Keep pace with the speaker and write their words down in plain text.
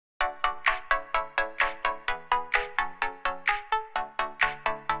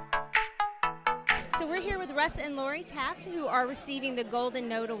here with Russ and Tori Taff, who are receiving the Golden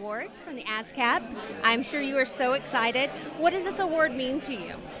Note Award from the ASCAP. I'm sure you are so excited. What does this award mean to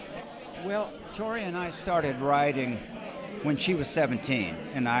you? Well, Tori and I started writing when she was 17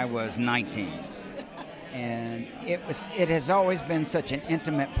 and I was 19. And it has always been such an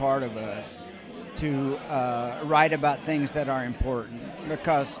intimate part of us to write about things that are important,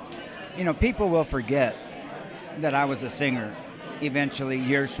 because, you know, people will forget that I was a singer eventually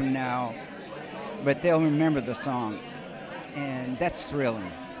years from now, but they'll remember the songs, and that's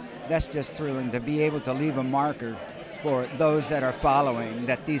thrilling. That's just thrilling to be able to leave a marker for those that are following,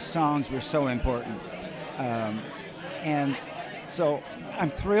 that these songs were so important. And so I'm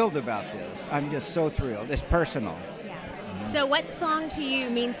thrilled about this. I'm just so thrilled. It's personal. Yeah. So what song to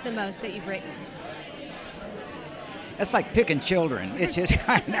you means the most that you've written? It's like picking children. It's just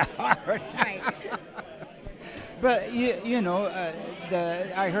kind of hard. Right. But you know,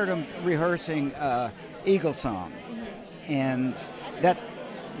 I heard them rehearsing Eagle Song, and that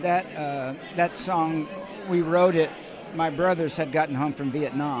song, we wrote it. My brothers had gotten home from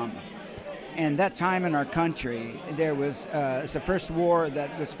Vietnam, and that time in our country, there was it's the first war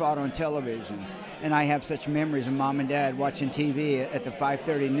that was fought on television, and I have such memories of Mom and Dad watching TV at the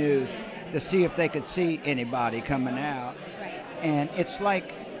 5:30 news to see if they could see anybody coming out, and it's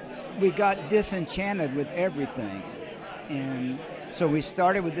like we got disenchanted with everything. And so we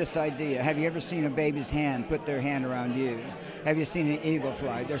started with this idea. Have you ever seen a baby's hand put their hand around you? Have you seen an eagle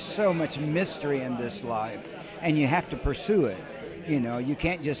fly? There's so much mystery in this life, and you have to pursue it. You know, you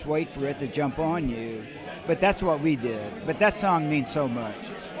can't just wait for it to jump on you. But that's what we did. But that song means so much.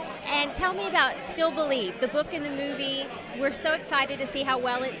 And tell me about Still Believe, the book and the movie. We're so excited to see how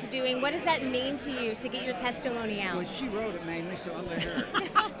well it's doing. What does that mean to you to get your testimony out? Well, she wrote it mainly, so I'll let her.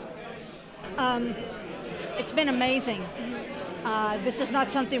 It's been amazing. This is not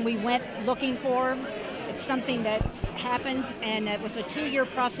something we went looking for. It's something that happened, and it was a 2-year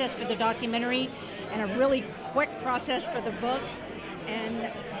process for the documentary and a really quick process for the book.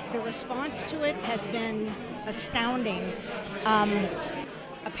 And the response to it has been astounding.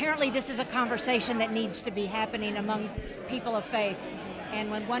 Apparently this is a conversation that needs to be happening among people of faith. And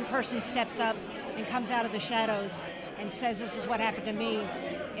when one person steps up and comes out of the shadows and says, this is what happened to me,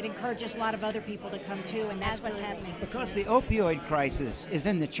 it encourages a lot of other people to come too, and that's what's happening. Because the opioid crisis is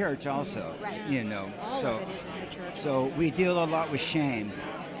in the church also, right. You know. All of it is in the church. So we deal a lot with shame,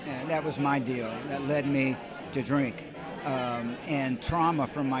 and that was my deal. That led me to drink, and trauma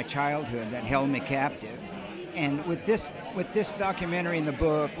from my childhood that held me captive. And with this documentary and the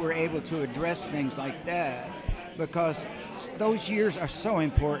book, we're able to address things like that, because those years are so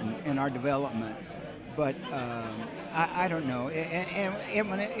important in our development. But I don't know.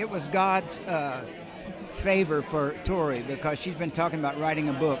 It was God's favor for Tori, because she's been talking about writing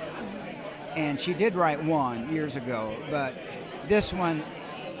a book, and she did write one years ago. But this one,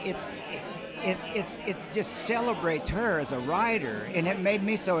 it just celebrates her as a writer, and it made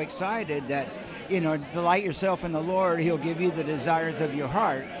me so excited that, you know, delight yourself in the Lord, He'll give you the desires of your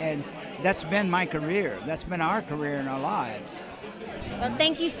heart. And that's been my career. That's been our career in our lives. Well,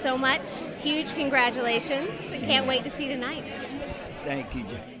 thank you so much. Huge congratulations. I can't wait to see tonight. Thank you,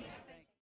 Jay.